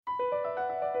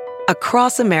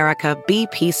Across America,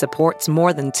 BP supports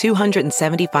more than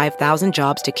 275,000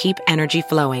 jobs to keep energy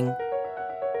flowing.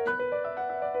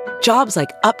 Jobs like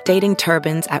updating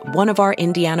turbines at one of our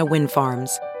Indiana wind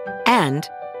farms and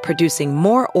producing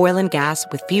more oil and gas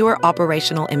with fewer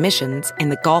operational emissions in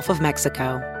the Gulf of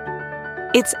Mexico.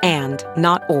 It's and,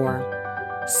 not or.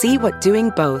 See what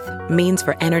doing both means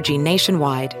for energy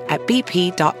nationwide at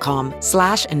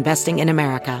bp.com/investing in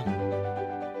America.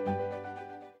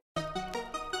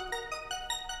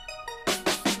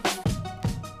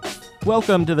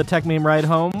 Welcome to the Tech Meme Ride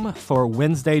Home for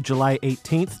Wednesday, July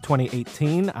 18th,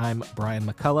 2018. I'm Brian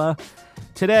McCullough.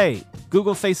 Today,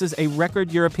 Google faces a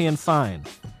record European fine.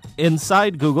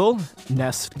 Inside Google,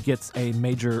 Nest gets a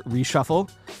major reshuffle.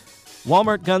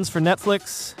 Walmart guns for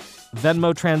Netflix.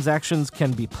 Venmo transactions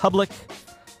can be public.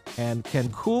 And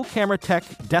can cool camera tech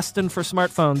destined for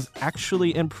smartphones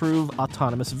actually improve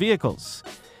autonomous vehicles?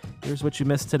 Here's what you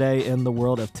missed today in the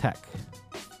world of tech.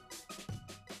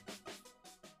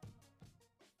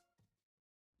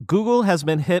 Google has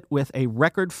been hit with a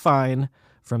record fine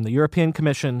from the European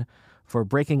Commission for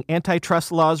breaking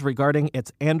antitrust laws regarding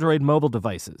its Android mobile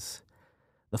devices.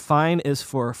 The fine is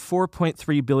for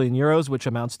 4.3 billion euros, which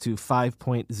amounts to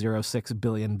 $5.06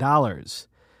 billion.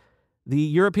 The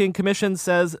European Commission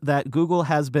says that Google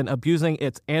has been abusing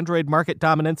its Android market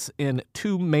dominance in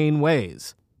two main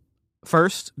ways.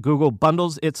 First, Google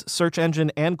bundles its search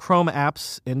engine and Chrome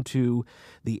apps into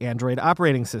the Android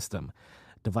operating system.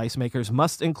 Device makers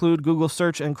must include Google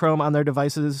Search and Chrome on their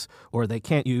devices, or they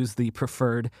can't use the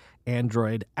preferred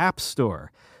Android App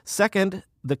Store. Second,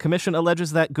 the Commission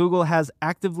alleges that Google has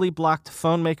actively blocked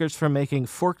phone makers from making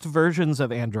forked versions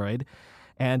of Android,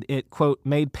 and it, quote,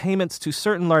 made payments to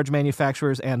certain large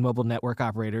manufacturers and mobile network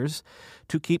operators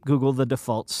to keep Google the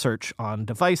default search on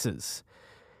devices.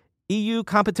 EU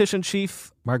competition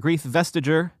chief Margrethe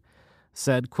Vestager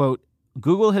said, quote,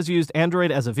 Google has used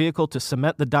Android as a vehicle to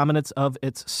cement the dominance of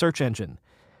its search engine.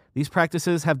 These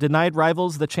practices have denied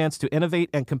rivals the chance to innovate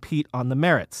and compete on the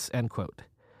merits, end quote.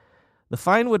 The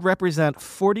fine would represent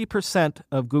 40%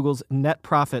 of Google's net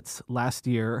profits last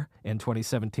year in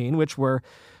 2017, which were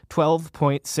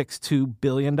 $12.62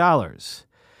 billion.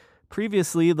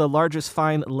 Previously, the largest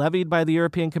fine levied by the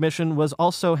European Commission was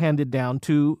also handed down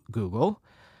to Google,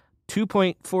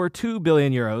 2.42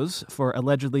 billion euros for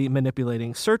allegedly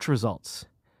manipulating search results.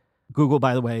 Google,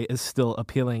 by the way, is still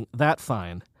appealing that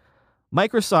fine.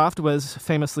 Microsoft was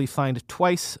famously fined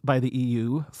twice by the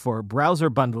EU for browser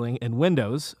bundling in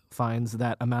Windows, fines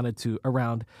that amounted to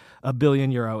around €1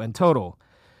 billion in total.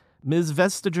 Ms.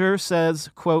 Vestager says,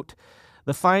 quote,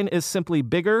 the fine is simply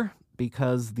bigger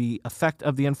because the effect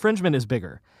of the infringement is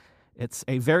bigger. It's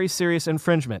a very serious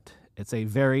infringement. It's a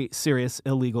very serious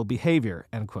illegal behavior,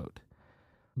 end quote.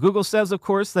 Google says, of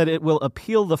course, that it will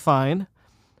appeal the fine.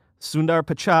 Sundar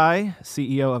Pichai,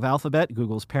 CEO of Alphabet,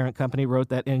 Google's parent company, wrote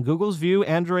that in Google's view,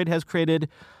 Android has created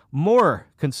more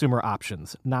consumer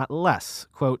options, not less.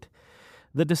 Quote,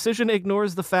 the decision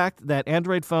ignores the fact that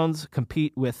Android phones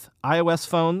compete with iOS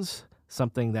phones,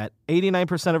 something that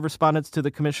 89% of respondents to the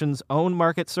Commission's own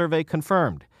market survey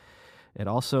confirmed. It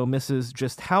also misses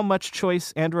just how much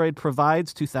choice Android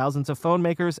provides to thousands of phone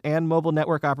makers and mobile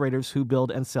network operators who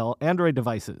build and sell Android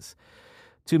devices,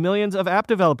 to millions of app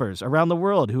developers around the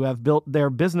world who have built their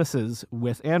businesses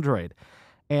with Android,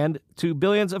 and to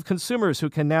billions of consumers who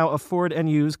can now afford and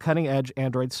use cutting-edge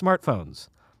Android smartphones.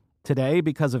 Today,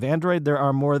 because of Android, there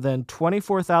are more than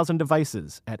 24,000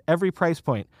 devices at every price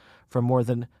point from more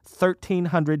than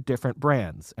 1,300 different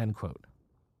brands, end quote.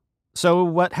 So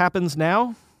what happens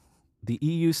now? The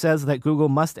EU says that Google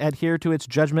must adhere to its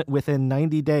judgment within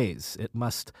 90 days. It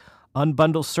must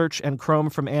unbundle Search and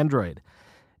Chrome from Android.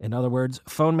 In other words,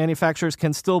 phone manufacturers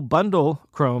can still bundle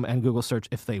Chrome and Google Search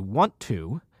if they want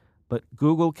to, but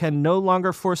Google can no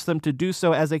longer force them to do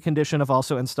so as a condition of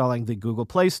also installing the Google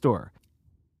Play Store.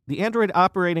 The Android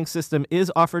operating system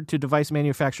is offered to device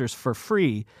manufacturers for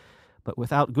free, but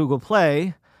without Google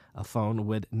Play, a phone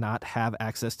would not have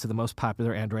access to the most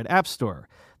popular Android app store.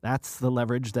 That's the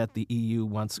leverage that the EU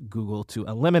wants Google to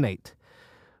eliminate.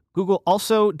 Google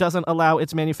also doesn't allow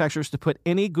its manufacturers to put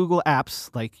any Google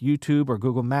apps like YouTube or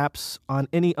Google Maps on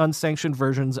any unsanctioned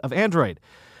versions of Android,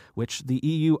 which the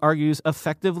EU argues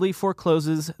effectively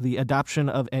forecloses the adoption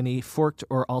of any forked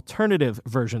or alternative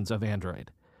versions of Android.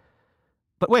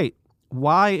 But wait,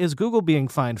 why is Google being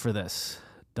fined for this?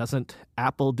 Doesn't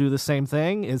Apple do the same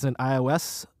thing? Isn't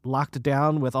iOS locked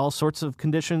down with all sorts of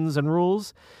conditions and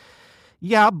rules?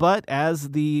 Yeah, but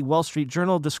as the Wall Street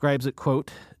Journal describes it, quote,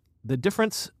 the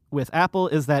difference with Apple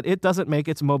is that it doesn't make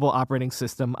its mobile operating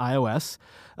system, iOS,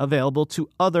 available to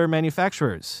other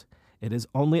manufacturers. It is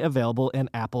only available in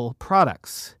Apple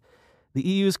products. The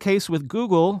EU's case with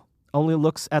Google only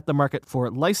looks at the market for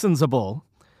licensable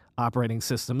operating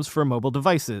systems for mobile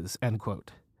devices, end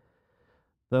quote.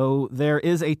 Though there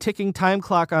is a ticking time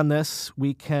clock on this,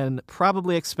 we can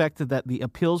probably expect that the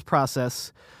appeals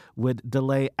process would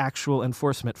delay actual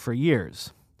enforcement for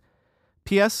years.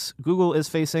 P.S. Google is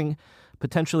facing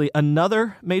potentially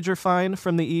another major fine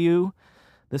from the EU,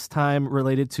 this time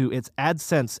related to its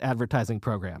AdSense advertising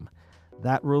program.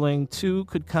 That ruling, too,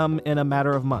 could come in a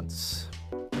matter of months.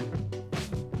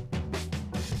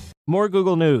 More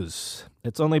Google news.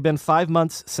 It's only been 5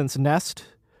 months since Nest,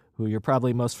 who you're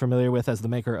probably most familiar with as the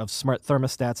maker of smart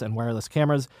thermostats and wireless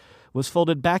cameras, was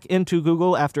folded back into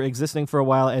Google after existing for a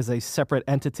while as a separate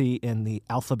entity in the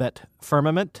Alphabet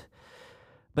firmament.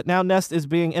 But now Nest is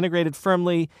being integrated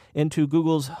firmly into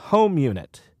Google's Home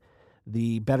unit,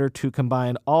 the better to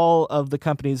combine all of the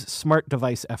company's smart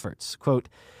device efforts. Quote,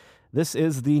 "This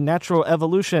is the natural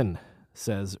evolution,"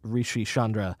 says Rishi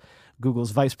Chandra,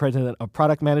 Google's vice president of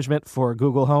product management for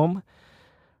Google Home.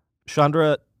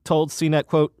 Chandra told CNET,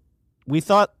 quote, "We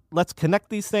thought, let's connect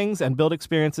these things and build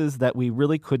experiences that we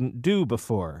really couldn't do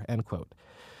before," end quote.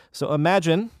 So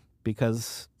imagine,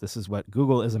 because this is what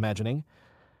Google is imagining,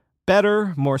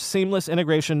 better, more seamless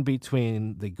integration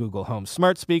between the Google Home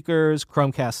smart speakers,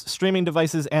 Chromecast streaming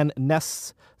devices, and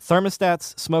Nest's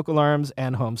thermostats, smoke alarms,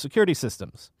 and home security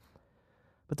systems.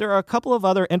 But there are a couple of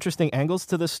other interesting angles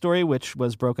to this story, which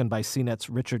was broken by CNET's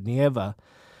Richard Nieva.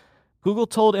 Google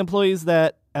told employees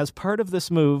that as part of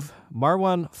this move,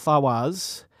 Marwan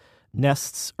Fawaz,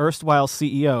 Nest's erstwhile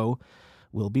CEO,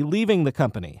 will be leaving the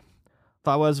company.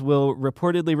 Fawaz will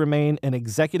reportedly remain an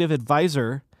executive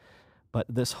advisor, but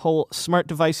this whole smart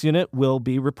device unit will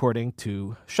be reporting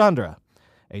to Chandra,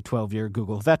 a 12-year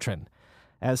Google veteran.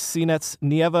 As CNET's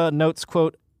Nieva notes,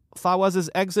 quote, "Fawaz's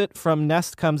exit from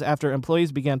Nest comes after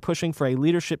employees began pushing for a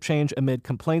leadership change amid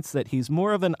complaints that he's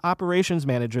more of an operations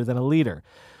manager than a leader,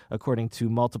 according to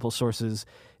multiple sources,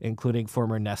 including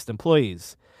former Nest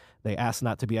employees. They asked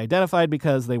not to be identified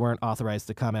because they weren't authorized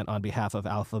to comment on behalf of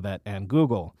Alphabet and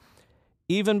Google.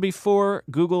 Even before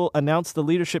Google announced the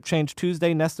leadership change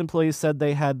Tuesday, Nest employees said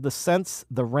they had the sense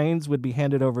the reins would be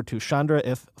handed over to Chandra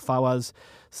if Fawaz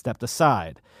stepped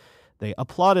aside. They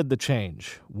applauded the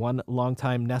change. One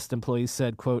longtime Nest employee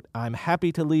said, quote, "I'm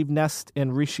happy to leave Nest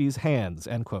in Rishi's hands,"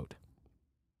 end quote.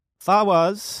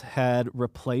 Fawaz had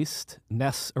replaced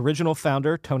Nest's original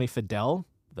founder, Tony Fadell,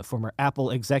 the former Apple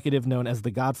executive known as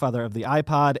the godfather of the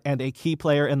iPod and a key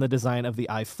player in the design of the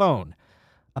iPhone.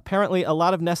 Apparently, a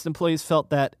lot of Nest employees felt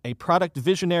that a product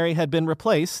visionary had been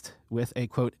replaced with a,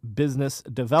 quote, business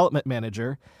development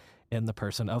manager in the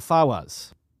person of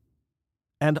Fawaz.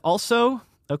 And also,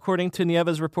 according to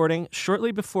Nieva's reporting,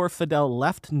 shortly before Fadell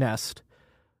left Nest,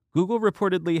 Google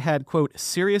reportedly had, quote,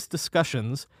 serious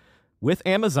discussions with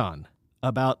Amazon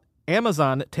about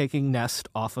Amazon taking Nest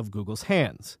off of Google's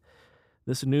hands.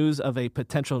 This news of a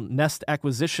potential Nest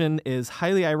acquisition is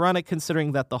highly ironic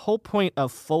considering that the whole point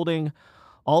of folding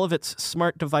all of its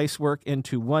smart device work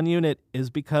into one unit is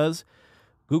because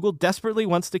Google desperately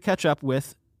wants to catch up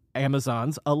with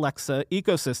Amazon's Alexa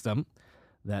ecosystem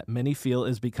that many feel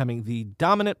is becoming the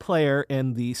dominant player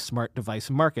in the smart device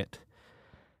market.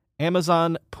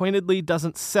 Amazon pointedly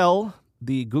doesn't sell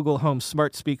the Google Home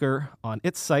smart speaker on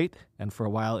its site, and for a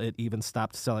while it even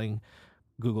stopped selling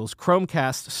Google's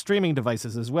Chromecast streaming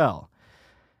devices as well.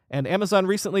 And Amazon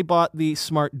recently bought the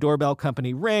smart doorbell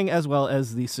company Ring as well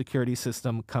as the security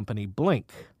system company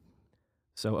Blink.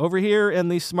 So over here in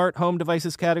the smart home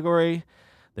devices category,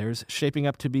 there's shaping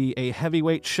up to be a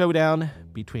heavyweight showdown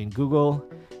between Google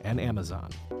and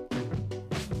Amazon.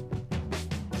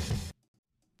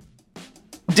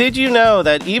 Did you know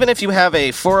that even if you have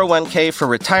a 401k for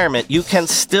retirement, you can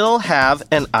still have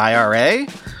an IRA?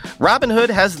 Robinhood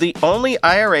has the only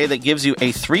IRA that gives you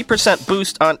a 3%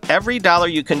 boost on every dollar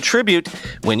you contribute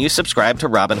when you subscribe to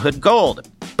Robinhood Gold.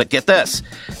 But get this,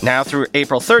 now through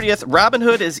April 30th,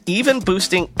 Robinhood is even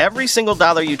boosting every single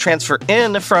dollar you transfer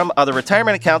in from other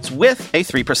retirement accounts with a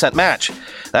 3% match.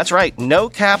 That's right, no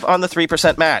cap on the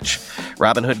 3% match.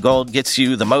 Robinhood Gold gets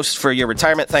you the most for your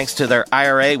retirement thanks to their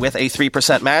IRA with a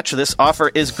 3% match. This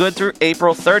offer is good through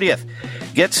April 30th.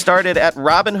 Get started at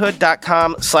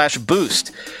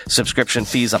Robinhood.com/boost. Subscription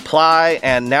fees apply.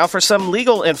 And now for some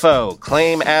legal info.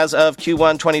 Claim as of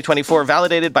Q1 2024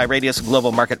 validated by Radius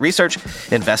Global Market Research.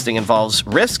 Investing involves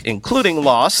risk, including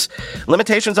loss.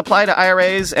 Limitations apply to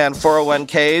IRAs and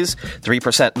 401ks.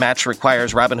 3% match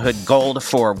requires Robinhood Gold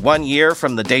for 1 year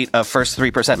from the date of first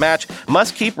 3% match.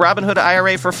 Must keep Robinhood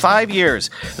IRA for 5 years.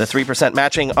 The 3%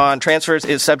 matching on transfers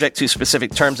is subject to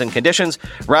specific terms and conditions.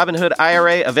 Robinhood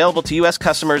IRA available to U.S.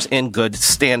 customers in good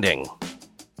standing.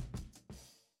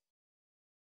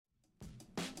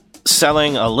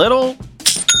 Selling a little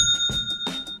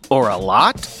or a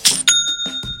lot?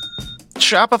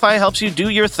 Shopify helps you do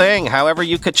your thing, however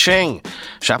you ka-ching.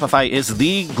 Shopify is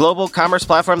the global commerce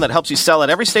platform that helps you sell at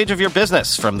every stage of your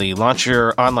business, from the launch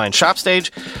your online shop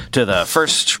stage to the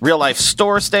first real-life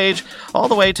store stage, all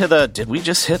the way to the did we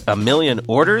just hit 1 million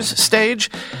orders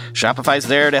stage. Shopify's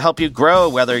there to help you grow,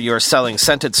 whether you're selling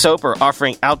scented soap or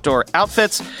offering outdoor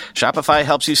outfits. Shopify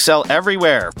helps you sell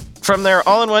everywhere. From their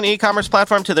all-in-one e-commerce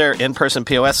platform to their in-person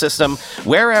POS system,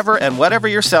 wherever and whatever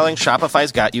you're selling,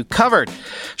 Shopify's got you covered.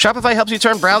 Shopify helps you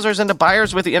turn browsers into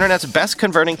buyers with the internet's best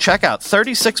converting checkout,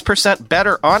 36%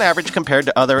 better on average compared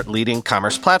to other leading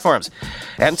commerce platforms.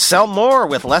 And sell more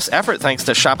with less effort thanks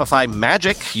to Shopify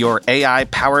Magic, your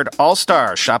AI-powered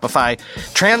all-star. Shopify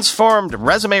transformed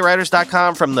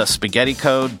ResumeWriters.com from the spaghetti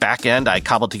code backend I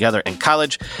cobbled together in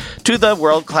college to the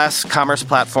world-class commerce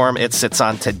platform it sits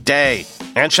on today.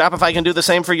 And Shopify can do the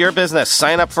same for your business.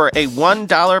 Sign up for a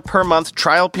 $1 per month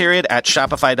trial period at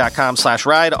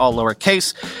shopify.com/ride, all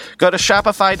lowercase. Go to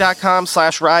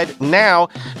shopify.com/ride now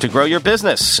to grow your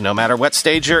business, no matter what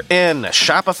stage you're in.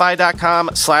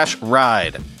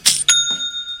 Shopify.com/ride.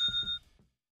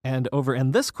 And over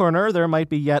in this corner, there might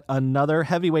be yet another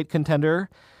heavyweight contender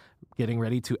getting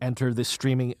ready to enter the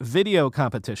streaming video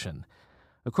competition.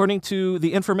 According to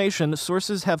The Information,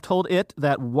 sources have told it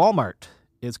that Walmart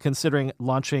is considering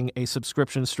launching a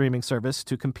subscription streaming service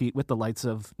to compete with the likes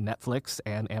of Netflix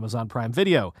and Amazon Prime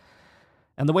Video.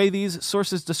 And the way these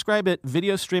sources describe it,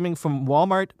 video streaming from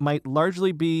Walmart might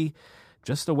largely be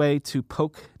just a way to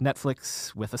poke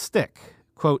Netflix with a stick.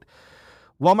 Quote,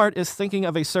 Walmart is thinking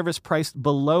of a service priced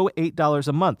below $8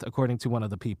 a month, according to one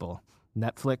of the people.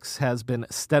 Netflix has been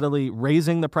steadily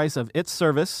raising the price of its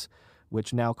service,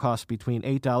 which now costs between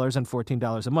 $8 and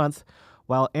 $14 a month,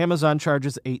 while Amazon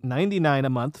charges $8.99 a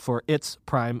month for its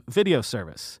Prime Video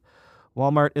service.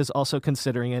 Walmart is also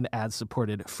considering an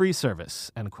ad-supported free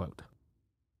service, end quote.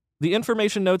 The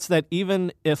Information notes that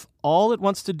even if all it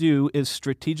wants to do is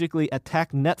strategically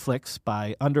attack Netflix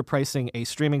by underpricing a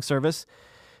streaming service,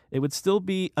 it would still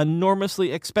be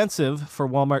enormously expensive for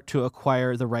Walmart to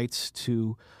acquire the rights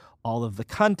to all of the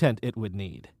content it would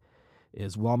need.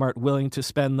 Is Walmart willing to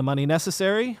spend the money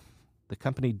necessary? The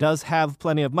company does have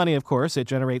plenty of money, of course. It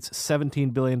generates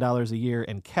 $17 billion a year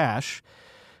in cash.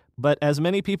 But as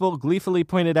many people gleefully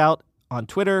pointed out on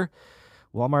Twitter,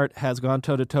 Walmart has gone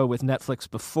toe-to-toe with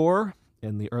Netflix before.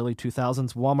 In the early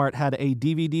 2000s, Walmart had a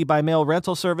DVD-by-mail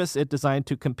rental service it designed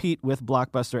to compete with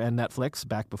Blockbuster and Netflix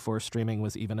back before streaming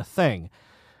was even a thing.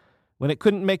 When it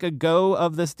couldn't make a go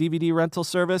of this DVD rental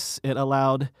service, it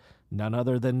allowed none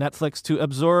other than Netflix to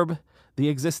absorb the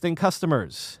existing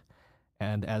customers.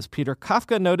 And as Peter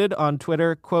Kafka noted on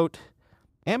Twitter, quote,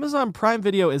 Amazon Prime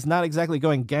Video is not exactly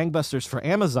going gangbusters for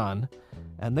Amazon,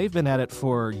 and they've been at it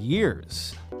for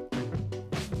years.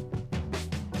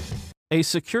 A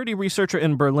security researcher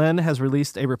in Berlin has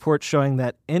released a report showing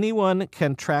that anyone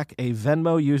can track a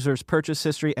Venmo user's purchase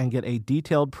history and get a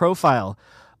detailed profile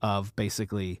of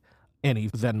basically any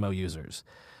Venmo users.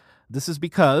 This is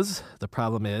because the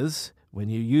problem is when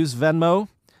you use Venmo,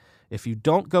 if you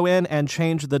don't go in and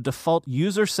change the default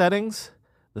user settings,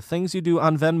 the things you do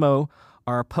on Venmo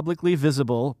are publicly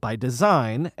visible by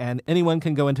design, and anyone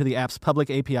can go into the app's public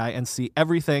API and see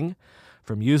everything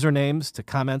from usernames to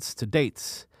comments to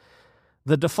dates.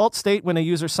 The default state when a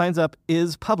user signs up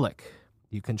is public.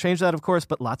 You can change that, of course,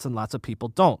 but lots and lots of people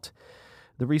don't.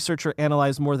 The researcher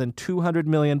analyzed more than 200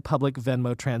 million public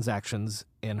Venmo transactions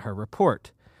in her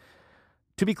report.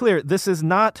 To be clear, this is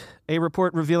not a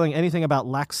report revealing anything about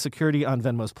lax security on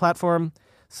Venmo's platform,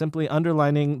 simply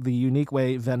underlining the unique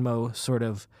way Venmo sort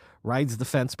of rides the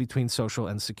fence between social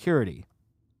and security.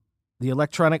 The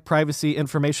Electronic Privacy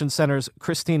Information Center's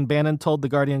Christine Bannon told The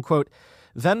Guardian, quote,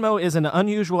 Venmo is an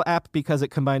unusual app because it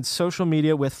combines social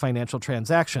media with financial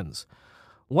transactions.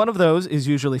 One of those is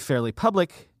usually fairly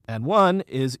public, and one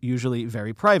is usually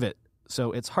very private,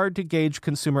 so it's hard to gauge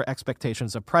consumer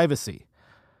expectations of privacy.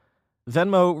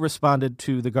 Venmo responded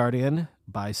to The Guardian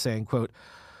by saying, quote,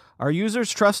 Our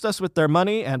users trust us with their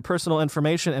money and personal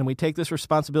information, and we take this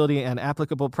responsibility and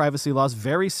applicable privacy laws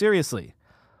very seriously.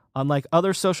 Unlike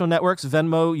other social networks,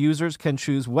 Venmo users can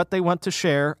choose what they want to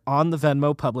share on the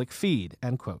Venmo public feed,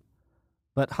 end quote.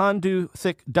 But Han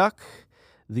Du-Thik Duc,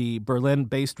 the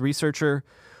Berlin-based researcher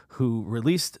who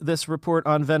released this report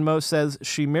on Venmo, says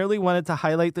she merely wanted to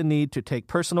highlight the need to take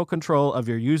personal control of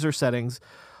your user settings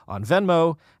on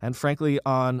Venmo and, frankly,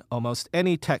 on almost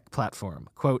any tech platform.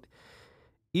 Quote,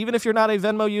 even if you're not a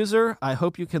Venmo user, I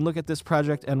hope you can look at this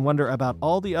project and wonder about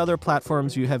all the other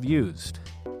platforms you have used.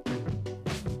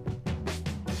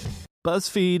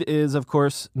 BuzzFeed is, of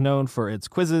course, known for its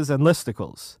quizzes and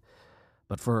listicles.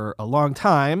 But for a long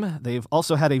time, they've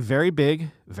also had a very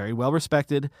big, very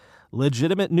well-respected,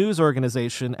 legitimate news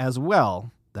organization as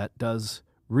well that does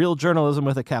real journalism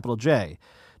with a capital J.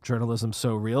 Journalism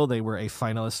so real, they were a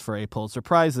finalist for a Pulitzer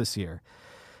Prize this year.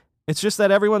 It's just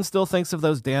that everyone still thinks of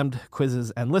those damned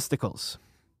quizzes and listicles.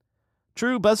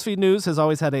 True, BuzzFeed News has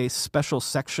always had a special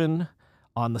section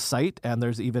on the site, and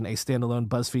there's even a standalone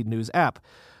BuzzFeed News app.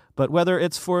 But whether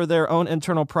it's for their own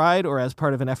internal pride or as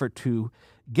part of an effort to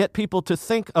get people to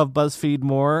think of BuzzFeed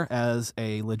more as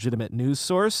a legitimate news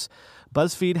source,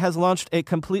 BuzzFeed has launched a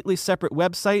completely separate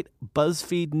website,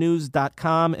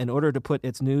 BuzzFeedNews.com, in order to put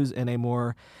its news in a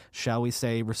more, shall we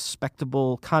say,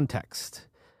 respectable context.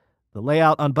 The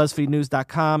layout on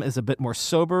BuzzFeedNews.com is a bit more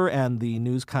sober, and the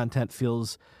news content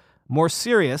feels more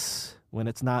serious when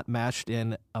it's not mashed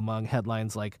in among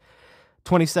headlines like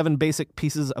 27 basic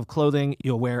pieces of clothing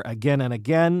you'll wear again and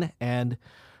again, and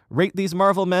rate these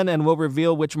Marvel men and we'll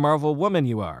reveal which Marvel woman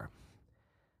you are.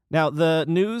 Now, the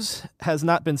news has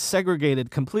not been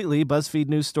segregated completely. BuzzFeed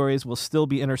news stories will still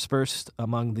be interspersed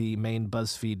among the main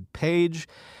BuzzFeed page,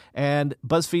 and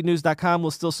BuzzFeedNews.com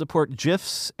will still support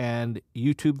GIFs and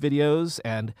YouTube videos,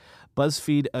 and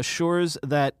BuzzFeed assures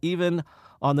that even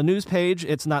on the news page,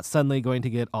 it's not suddenly going to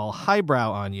get all highbrow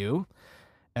on you.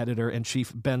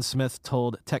 Editor-in-Chief Ben Smith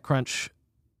told TechCrunch,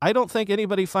 I don't think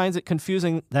anybody finds it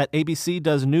confusing that ABC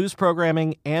does news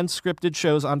programming and scripted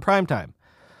shows on primetime.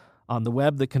 On the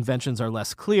web, the conventions are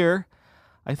less clear.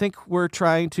 I think we're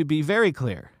trying to be very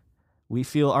clear. We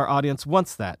feel our audience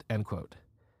wants that, end quote.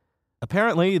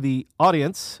 Apparently, the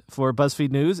audience for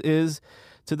BuzzFeed News is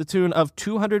to the tune of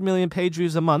 200 million page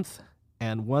views a month,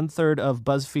 and 1/3 of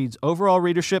BuzzFeed's overall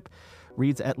readership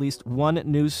reads at least one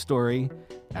news story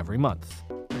every month.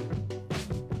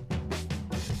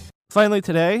 Finally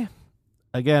today,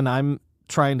 again, I'm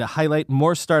trying to highlight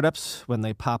more startups when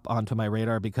they pop onto my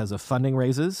radar because of funding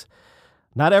raises.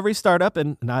 Not every startup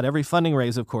and not every funding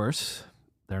raise, of course.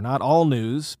 They're not all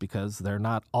news because they're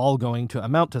not all going to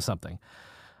amount to something.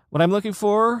 What I'm looking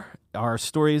for are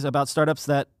stories about startups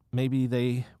that maybe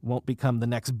they won't become the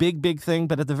next big thing,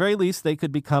 but at the very least, they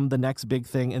could become the next big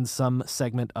thing in some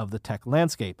segment of the tech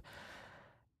landscape.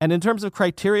 And in terms of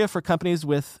criteria for companies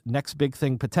with next big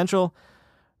thing potential,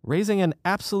 raising an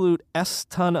absolute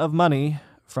S-ton of money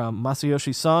from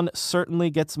Masayoshi Son certainly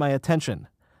gets my attention.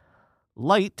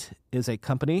 Light is a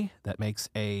company that makes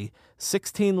a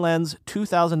 16-lens,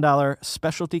 $2,000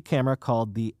 specialty camera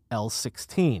called the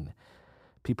L16.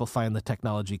 People find the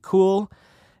technology cool.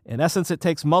 In essence, it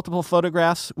takes multiple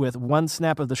photographs with one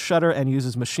snap of the shutter and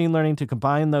uses machine learning to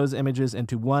combine those images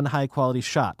into one high-quality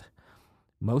shot.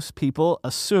 Most people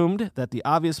assumed that the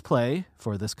obvious play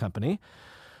for this company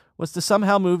was to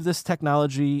somehow move this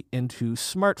technology into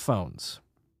smartphones.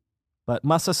 But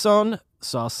Masa Son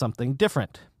saw something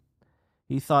different.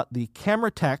 He thought the camera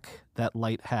tech that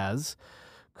Light has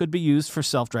could be used for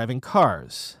self-driving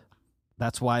cars.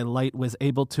 That's why Light was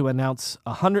able to announce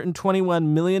 $121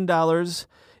 million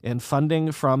in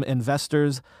funding from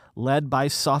investors led by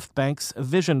SoftBank's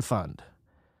Vision Fund.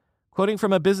 Quoting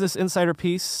from a Business Insider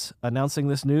piece announcing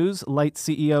this news, Light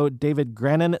CEO David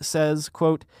Granin says,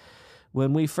 quote,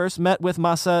 when we first met with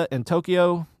Masa in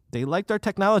Tokyo, they liked our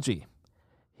technology.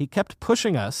 He kept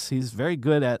pushing us. He's very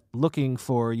good at looking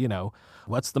for,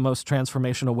 what's the most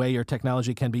transformational way your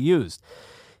technology can be used.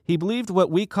 He believed what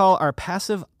we call our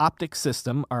passive optic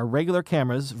system, our regular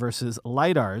cameras versus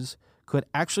LiDARs, could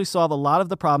actually solve a lot of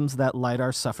the problems that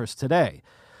LiDAR suffers today.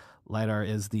 LiDAR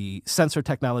is the sensor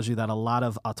technology that a lot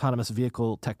of autonomous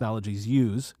vehicle technologies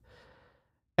use.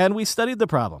 And we studied the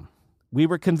problem. We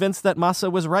were convinced that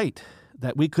Masa was right,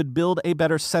 that we could build a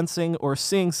better sensing or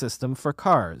seeing system for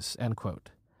cars, end quote.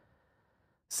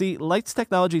 See, Light's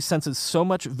technology senses so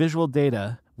much visual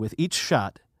data with each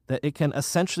shot that it can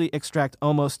essentially extract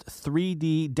almost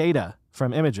 3D data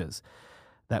from images.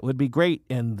 That would be great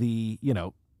in the,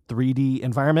 3D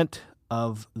environment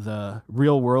of the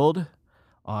real world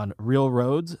on real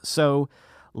roads. So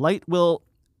Light will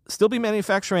still be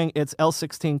manufacturing its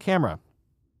L16 camera,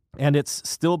 and it's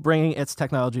still bringing its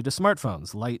technology to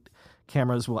smartphones. Light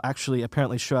cameras will actually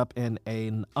apparently show up in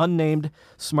an unnamed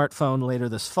smartphone later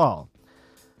this fall.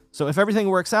 So if everything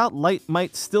works out, light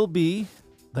might still be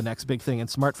the next big thing in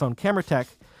smartphone camera tech,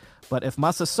 but if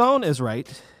Masa Son is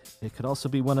right, it could also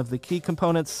be one of the key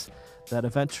components that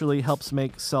eventually helps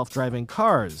make self-driving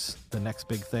cars the next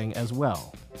big thing as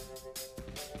well.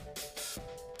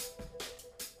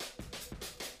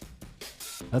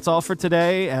 That's all for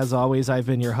today. As always, I've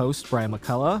been your host, Brian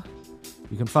McCullough.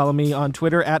 You can follow me on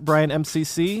Twitter at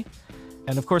BrianMCC.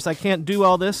 And of course, I can't do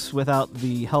all this without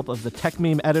the help of the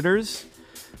TechMeme editors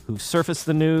who surface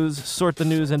the news, sort the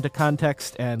news into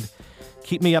context, and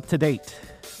keep me up to date.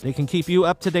 They can keep you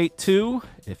up to date too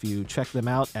if you check them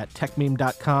out at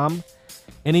techmeme.com.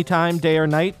 Anytime, day or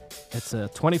night. It's a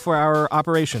 24-hour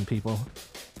operation, people.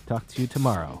 Talk to you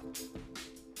tomorrow.